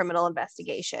begin a criminal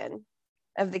investigation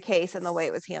of the case and the way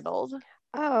it was handled.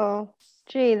 Oh,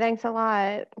 gee, thanks a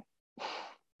lot.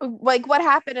 Like, what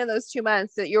happened in those 2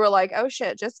 months that you were like, oh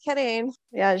shit, just kidding?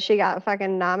 Yeah, she got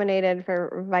fucking nominated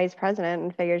for vice president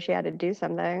and figured she had to do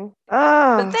something. But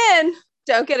Oh, then,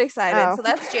 don't get excited. So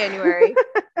that's January.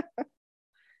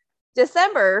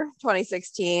 December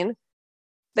 2016,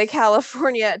 the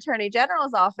California Attorney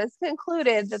General's office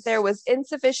concluded that there was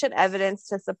insufficient evidence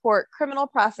to support criminal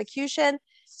prosecution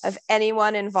of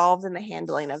anyone involved in the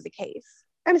handling of the case.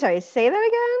 I'm sorry, say that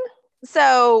again?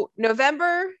 So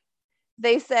November,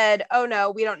 they said, oh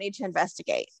no, we don't need to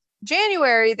investigate.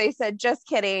 January, they said, just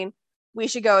kidding. We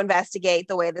should go investigate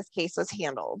the way this case was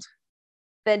handled.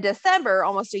 Then December,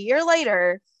 almost a year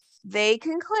later, they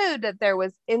conclude that there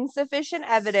was insufficient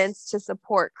evidence to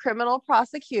support criminal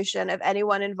prosecution of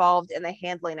anyone involved in the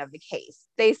handling of the case.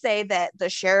 They say that the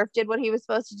sheriff did what he was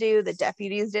supposed to do, the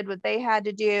deputies did what they had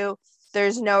to do.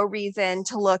 There's no reason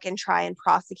to look and try and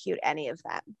prosecute any of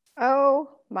them. Oh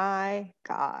my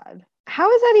God. How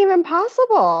is that even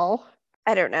possible?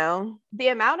 I don't know. The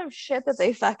amount of shit that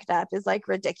they fucked up is like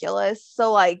ridiculous.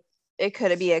 So like it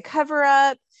could be a cover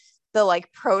up, the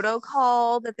like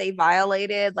protocol that they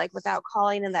violated, like without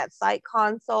calling in that psych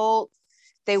consult.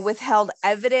 They withheld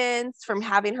evidence from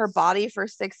having her body for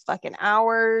 6 fucking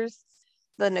hours.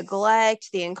 The neglect,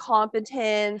 the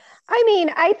incompetence. I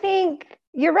mean, I think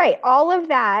you're right. All of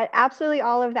that, absolutely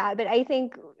all of that. But I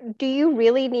think, do you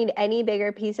really need any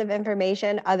bigger piece of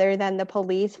information other than the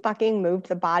police fucking moved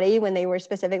the body when they were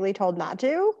specifically told not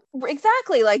to?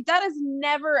 Exactly. Like that is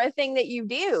never a thing that you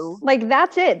do. Like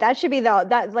that's it. That should be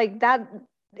that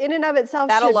in and of itself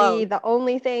That should alone. be the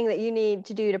only thing that you need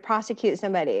to do to prosecute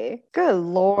somebody. Good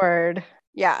Lord.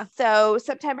 Yeah. So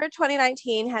September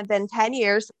 2019 had been 10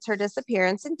 years since her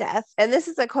disappearance and death. And this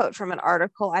is a quote from an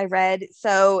article I read.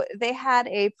 So they had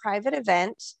a private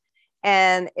event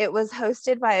and it was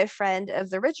hosted by a friend of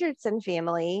the Richardson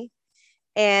family.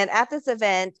 And at this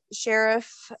event,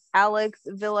 Sheriff Alex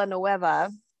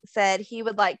Villanueva said he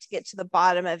would like to get to the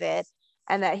bottom of it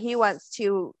and that he wants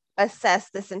to assess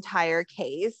this entire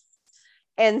case.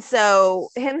 And so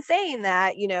him saying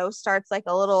that, starts like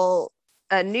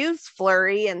a news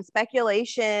flurry and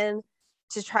speculation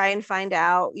to try and find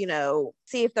out,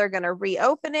 see if they're going to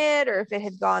reopen it or if it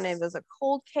had gone in as a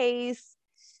cold case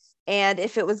and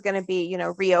if it was going to be,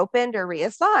 reopened or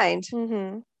reassigned.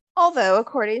 Mm-hmm. Although,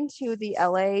 according to the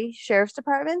LA Sheriff's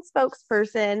Department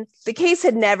spokesperson, the case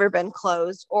had never been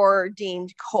closed or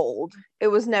deemed cold. It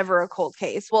was never a cold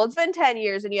case. Well, it's been 10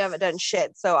 years and you haven't done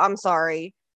shit, so I'm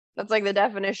sorry. That's like the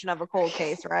definition of a cold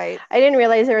case, right? I didn't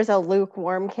realize there was a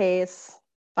lukewarm case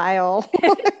file.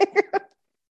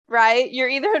 Right? You're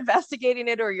either investigating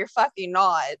it or you're fucking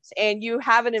not. And you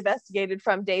haven't investigated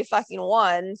from day fucking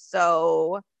one,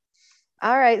 so.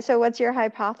 All right, so what's your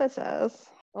hypothesis?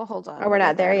 Well, hold on. Oh, we're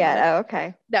not there yet. Oh,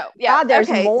 okay. No, yeah. God, there's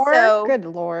okay, more? So good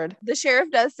Lord. The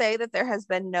sheriff does say that there has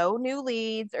been no new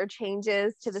leads or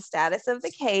changes to the status of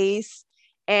the case,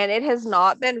 and it has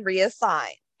not been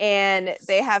reassigned. And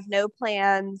they have no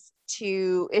plans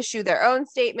to issue their own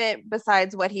statement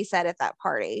besides what he said at that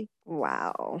party.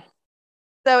 Wow.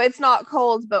 So it's not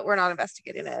cold, but we're not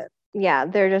investigating it. Yeah,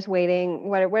 they're just waiting.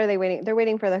 What are they waiting? They're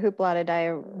waiting for the hoopla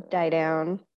to die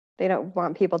down. They don't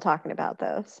want people talking about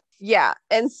this. Yeah.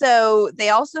 And so they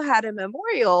also had a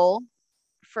memorial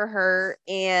for her,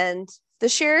 and the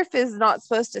sheriff is not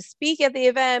supposed to speak at the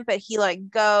event, but he like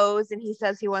goes and he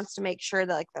says he wants to make sure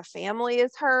that like the family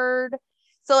is heard.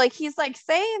 So like he's like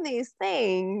saying these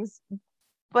things,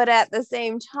 but at the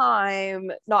same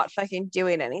time not fucking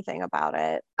doing anything about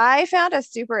it. I found a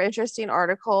super interesting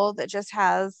article that just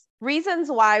has reasons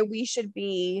why we should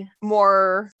be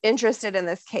more interested in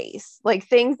this case, like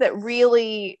things that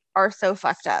really are so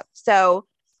fucked up. So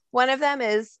one of them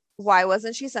is, why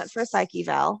wasn't she sent for a psych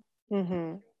eval?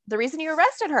 Mm-hmm. The reason you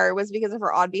arrested her was because of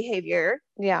her odd behavior.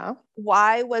 Yeah.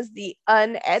 Why was the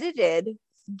unedited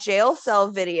jail cell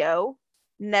video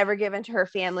never given to her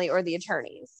family or the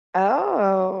attorneys?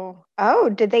 Oh,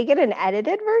 did they get an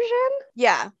edited version?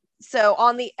 Yeah. So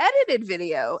on the edited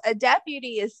video, a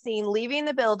deputy is seen leaving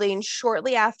the building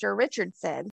shortly after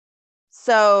Richardson.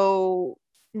 So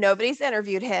nobody's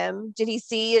interviewed him. Did he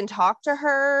see and talk to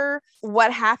her?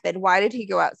 What happened? Why did he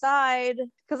go outside?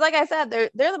 Because like I said, they're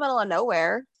in the middle of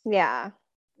nowhere. Yeah.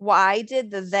 Why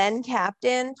did the then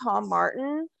captain, Tom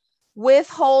Martin,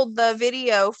 withhold the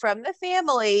video from the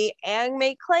family and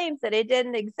make claims that it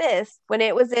didn't exist when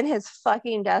it was in his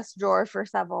fucking desk drawer for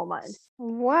several months?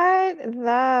 What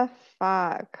the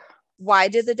fuck? Why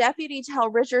did the deputy tell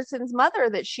Richardson's mother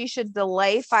that she should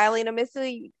delay filing a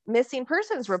missing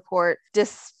persons report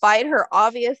despite her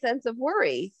obvious sense of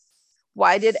worry?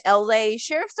 Why did LA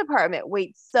Sheriff's Department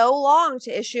wait so long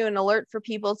to issue an alert for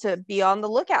people to be on the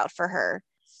lookout for her?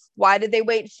 Why did they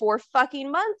wait 4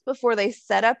 fucking months before they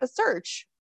set up a search?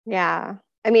 Yeah.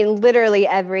 I mean, literally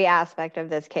every aspect of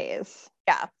this case.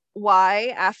 Yeah.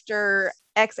 Why, after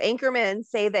ex-anchorman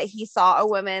say that he saw a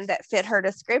woman that fit her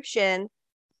description,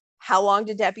 how long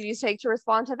did deputies take to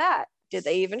respond to that? Did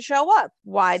they even show up?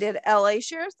 Why did LA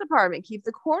Sheriff's Department keep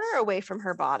the coroner away from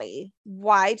her body?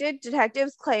 Why did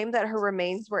detectives claim that her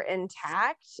remains were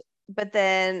intact, but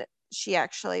then she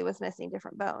actually was missing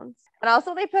different bones? And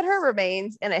also they put her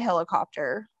remains in a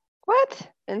helicopter. What?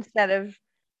 Instead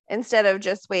of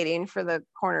just waiting for the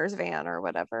coroner's van or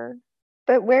whatever.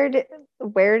 But where did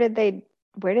they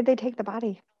take the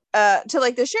body? To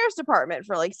like the sheriff's department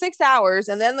for like 6 hours,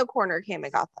 and then the coroner came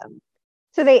and got them.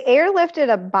 So they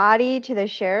airlifted a body to the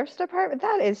sheriff's department?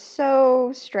 That is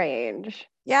so strange.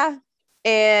 Yeah.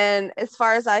 And as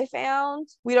far as I found,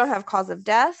 we don't have cause of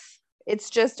death. It's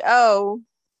just,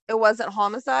 it wasn't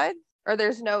homicide, or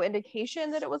there's no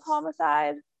indication that it was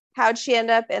homicide. How'd she end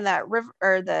up in that river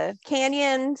or the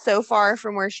canyon so far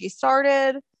from where she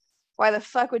started? Why the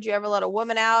fuck would you ever let a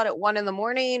woman out at 1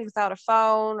 a.m. without a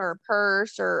phone or a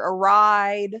purse or a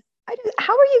ride?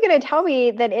 How are you going to tell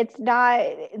me that it's not,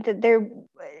 that there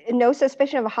no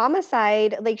suspicion of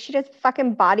homicide? Like, she just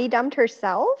fucking body dumped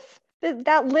herself?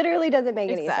 That literally doesn't make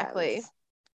any sense.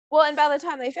 Well, and by the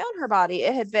time they found her body,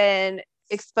 it had been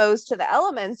exposed to the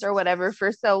elements or whatever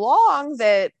for so long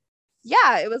that,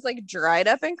 yeah, it was like dried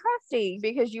up and crusty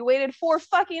because you waited 4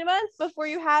 fucking months before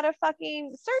you had a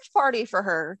fucking search party for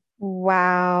her.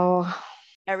 Wow.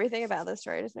 Everything about this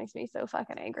story just makes me so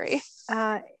fucking angry.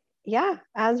 Yeah,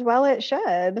 as well it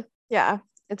should. Yeah,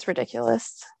 it's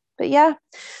ridiculous. But yeah,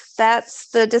 that's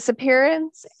the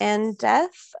disappearance and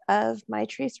death of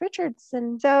Mitrice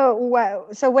Richardson. So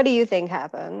what do you think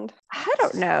happened? I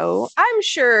don't know. I'm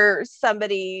sure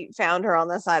somebody found her on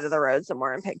the side of the road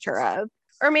somewhere and picked her up.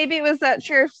 Or maybe it was that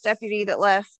sheriff's deputy that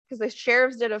left, because the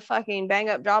sheriffs did a fucking bang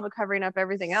up job of covering up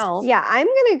everything else. Yeah, I'm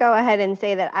going to go ahead and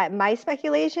say that my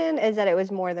speculation is that it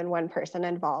was more than one person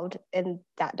involved in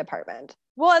that department.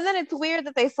 Well, and then it's weird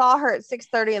that they saw her at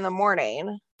 6:30 in the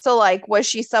morning. So, like, was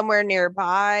she somewhere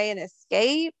nearby and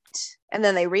escaped? And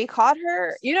then they recaught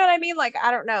her? You know what I mean? Like, I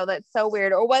don't know. That's so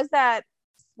weird. Or was that,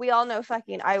 we all know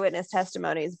fucking eyewitness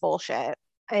testimony is bullshit.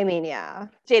 I mean, yeah.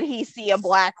 Did he see a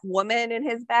black woman in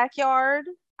his backyard?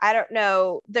 I don't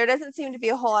know. There doesn't seem to be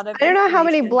a whole lot of I don't know how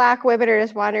many black women are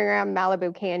just wandering around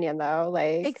Malibu Canyon, though.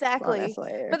 Like, exactly.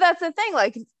 Honestly. But that's the thing.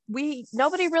 Like,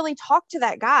 nobody really talked to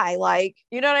that guy. Like,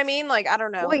 you know what I mean? Like, I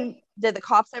don't know. Did the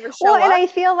cops ever show up? And I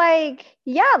feel like,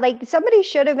 yeah, like somebody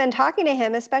should have been talking to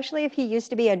him, especially if he used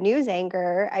to be a news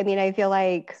anchor. I mean, I feel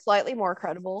like slightly more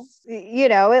credible. You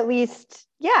know, at least,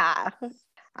 yeah.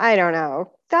 I don't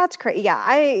know. That's crazy.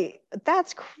 Yeah,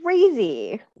 that's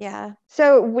crazy. Yeah.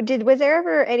 So was there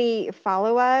ever any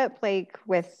follow-up like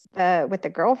with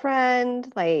the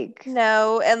girlfriend? Like,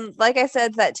 no, and like I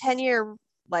said, that 10-year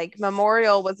like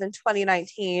memorial was in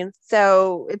 2019.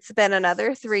 So it's been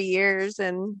another 3 years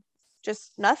and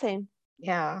just nothing.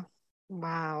 Yeah.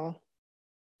 Wow.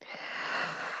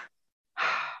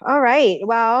 All right.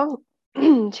 Well,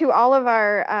 to all of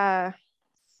our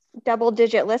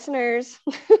double-digit listeners,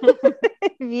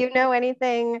 if you know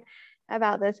anything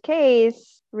about this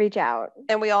case, reach out.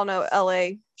 And we all know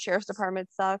LA Sheriff's Department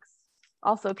sucks.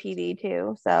 Also PD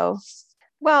too. So,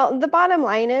 well, the bottom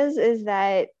line is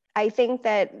that I think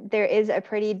that there is a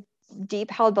pretty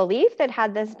deep held belief that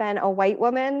had this been a white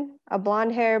woman, a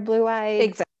blonde hair,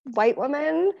 blue-eyed white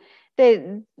woman,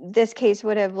 that this case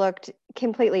would have looked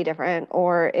completely different,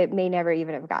 or it may never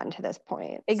even have gotten to this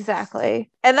point.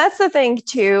 Exactly. And that's the thing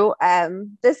too.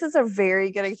 This is a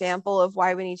very good example of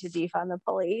why we need to defund the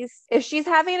police. If she's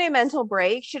having a mental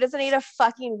break, she doesn't need a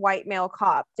fucking white male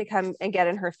cop to come and get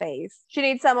in her face. She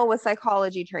needs someone with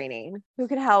psychology training who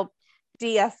can help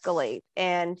de-escalate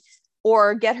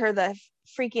or get her the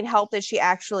freaking help that she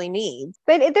actually needs.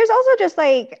 But there's also just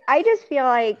like, I just feel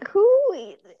like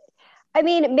I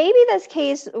mean, maybe this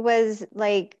case was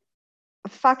like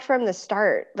fucked from the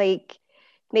start. Like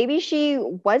maybe she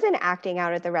wasn't acting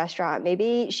out at the restaurant.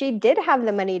 Maybe she did have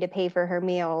the money to pay for her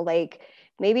meal. Like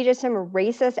maybe just some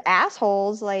racist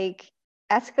assholes like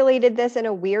escalated this in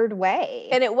a weird way.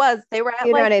 And it was, they were at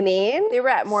You know like, what I mean? they were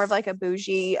at more of like a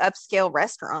bougie upscale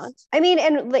restaurant. I mean,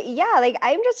 and like, yeah, like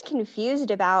I'm just confused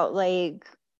about like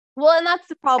Well, and that's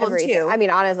the problem everything. too. I mean,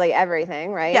 honestly,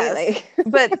 everything, right? Yes. Like,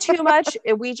 But too much,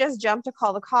 we just jumped to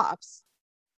call the cops.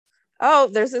 Oh,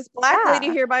 there's this black lady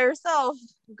yeah. here by herself.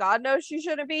 God knows she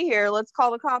shouldn't be here. Let's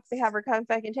call the cops. They have her come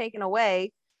back and taken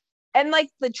away. And like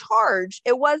the charge,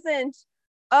 it wasn't,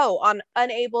 oh, on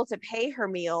unable to pay her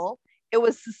meal. It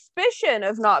was suspicion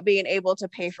of not being able to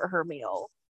pay for her meal.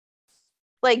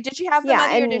 Like, did she have the Yeah,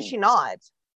 money or and did she not?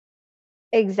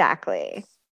 exactly.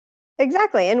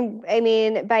 Exactly. And I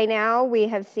mean, by now we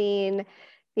have seen,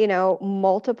 you know,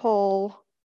 multiple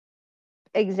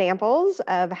examples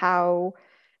of how,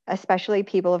 especially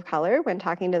people of color, when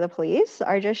talking to the police,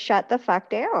 are just shut the fuck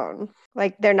down.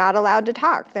 Like they're not allowed to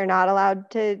talk. They're not allowed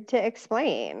to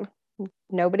explain.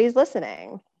 Nobody's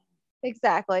listening.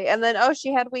 Exactly. And then, oh,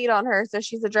 she had weed on her, so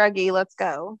she's a druggie. Let's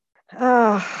go.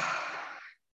 Oh,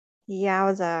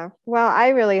 yowza. Well, I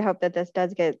really hope that this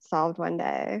does get solved one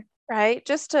day. Right?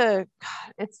 Just to,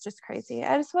 God, it's just crazy.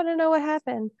 I just want to know what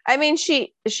happened. I mean,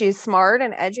 she's smart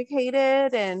and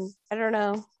educated, and I don't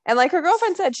know. And like her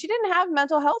girlfriend said, she didn't have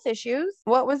mental health issues.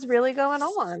 What was really going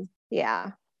on?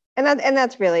 Yeah. And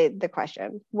that's really the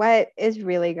question. What is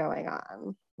really going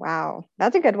on? Wow.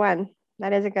 That's a good one.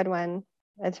 That is a good one.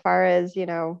 As far as, you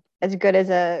know, as good as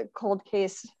a cold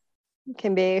case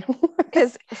can be.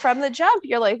 Because from the jump,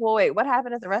 you're like, well, wait, what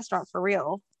happened at the restaurant for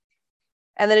real?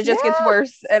 And then it just gets Yeah.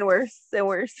 worse and worse and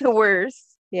worse and worse.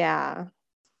 Yeah.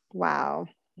 Wow.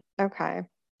 Okay.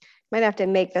 Might have to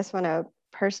make this one a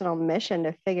personal mission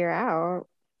to figure out.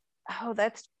 Oh,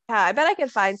 that's, yeah, I bet I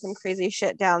could find some crazy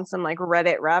shit down some like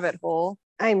Reddit rabbit hole.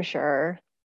 I'm sure.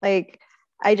 Like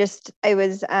I was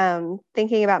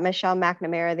thinking about Michelle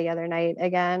McNamara the other night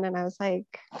again, and I was like,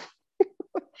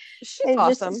 She's it's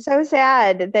awesome. just so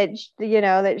sad that you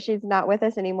know that she's not with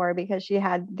us anymore because she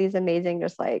had these amazing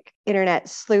just like internet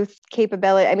sleuth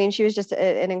capability. I mean, she was just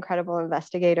an incredible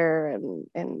investigator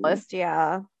and List,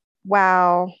 yeah.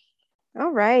 wow.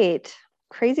 All right.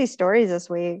 Crazy stories this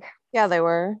week. Yeah, they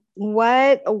were.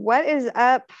 What is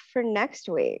up for next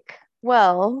week?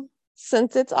 Well,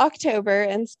 since it's October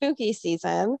and spooky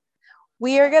season,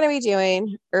 we are going to be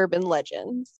doing urban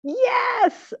legends.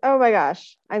 Yes. Oh my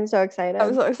gosh. I'm so excited.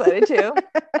 I'm so excited too.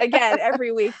 Again,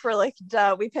 every week we're like,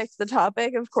 duh, we picked the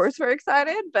topic. Of course we're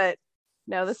excited, but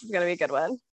no, this is going to be a good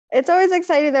one. It's always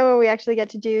exciting though when we actually get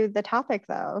to do the topic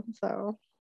though. So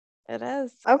it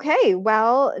is. Okay.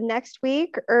 Well, next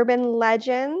week, urban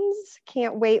legends.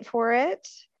 Can't wait for it.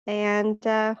 And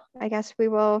I guess we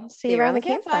will see you around the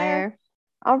campfire.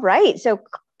 All right. So,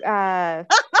 damn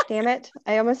it.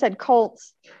 I almost said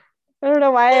Colts. I don't know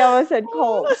why I almost said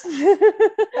Colts.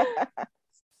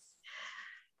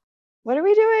 What are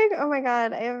we doing? Oh my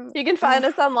God. You can find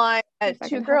us online at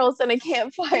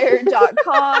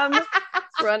twogirlsandacampfire.com.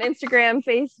 We're on Instagram,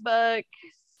 Facebook,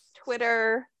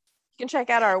 Twitter. You can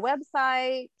check out our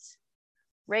website,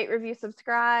 rate, review,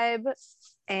 subscribe,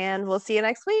 and we'll see you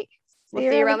next week. We'll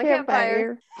see you around the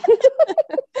campfire.